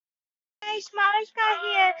It's Mariska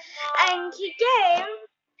here, and today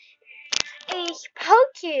is part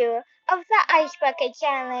 2 of the Ice Bucket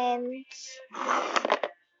Challenge. Oh.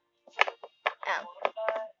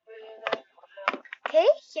 Okay,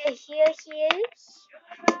 so here's.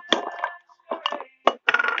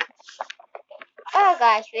 Oh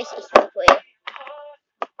gosh, this is slippery.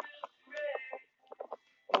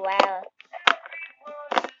 Wow.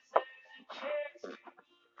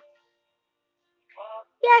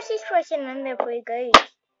 Yeah, she's pushing under pretty good.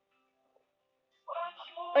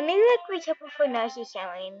 Only like we have for now she's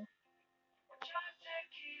showing.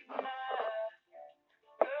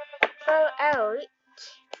 Fall out.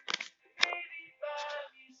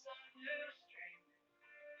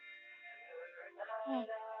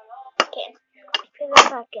 Okay, put it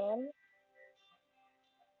back in.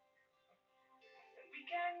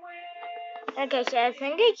 Okay, so I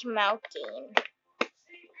think it's melting.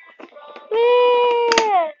 Woo!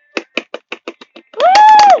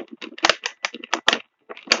 Woo!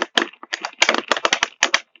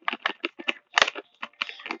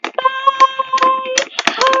 Bye!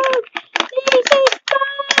 Hope this is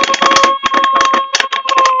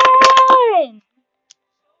fun!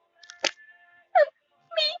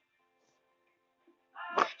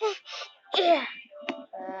 Yeah.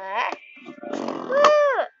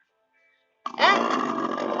 Woo!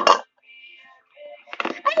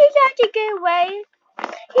 I just have to get away.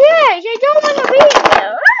 Yes, I don't want to be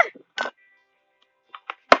here.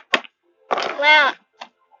 Well,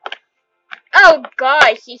 oh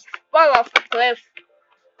gosh, he's far off the cliff.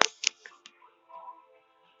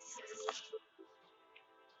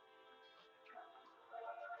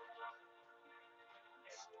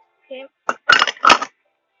 Okay.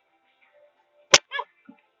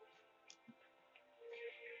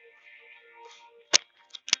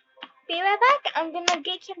 Be right back. I'm gonna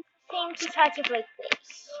get something to touch it like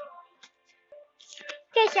this.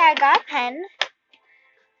 Okay, so I got a pen.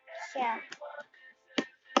 So.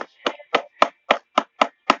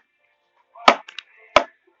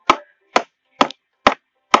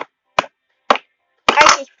 I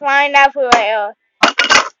just flying everywhere.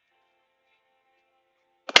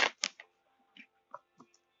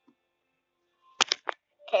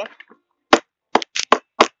 Okay.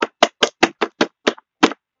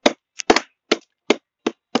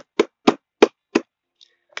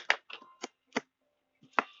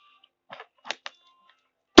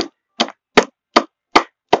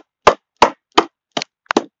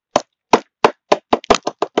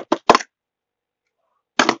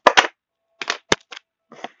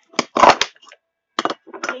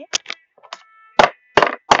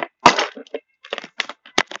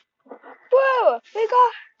 Whoa! We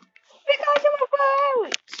got some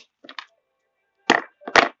fruit!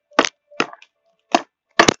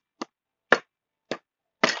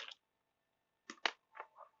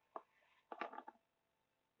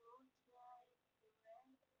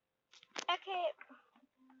 Okay.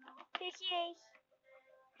 Here she is.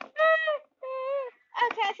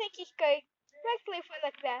 Okay, I think she's good. Let's leave her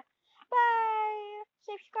like that. Bye!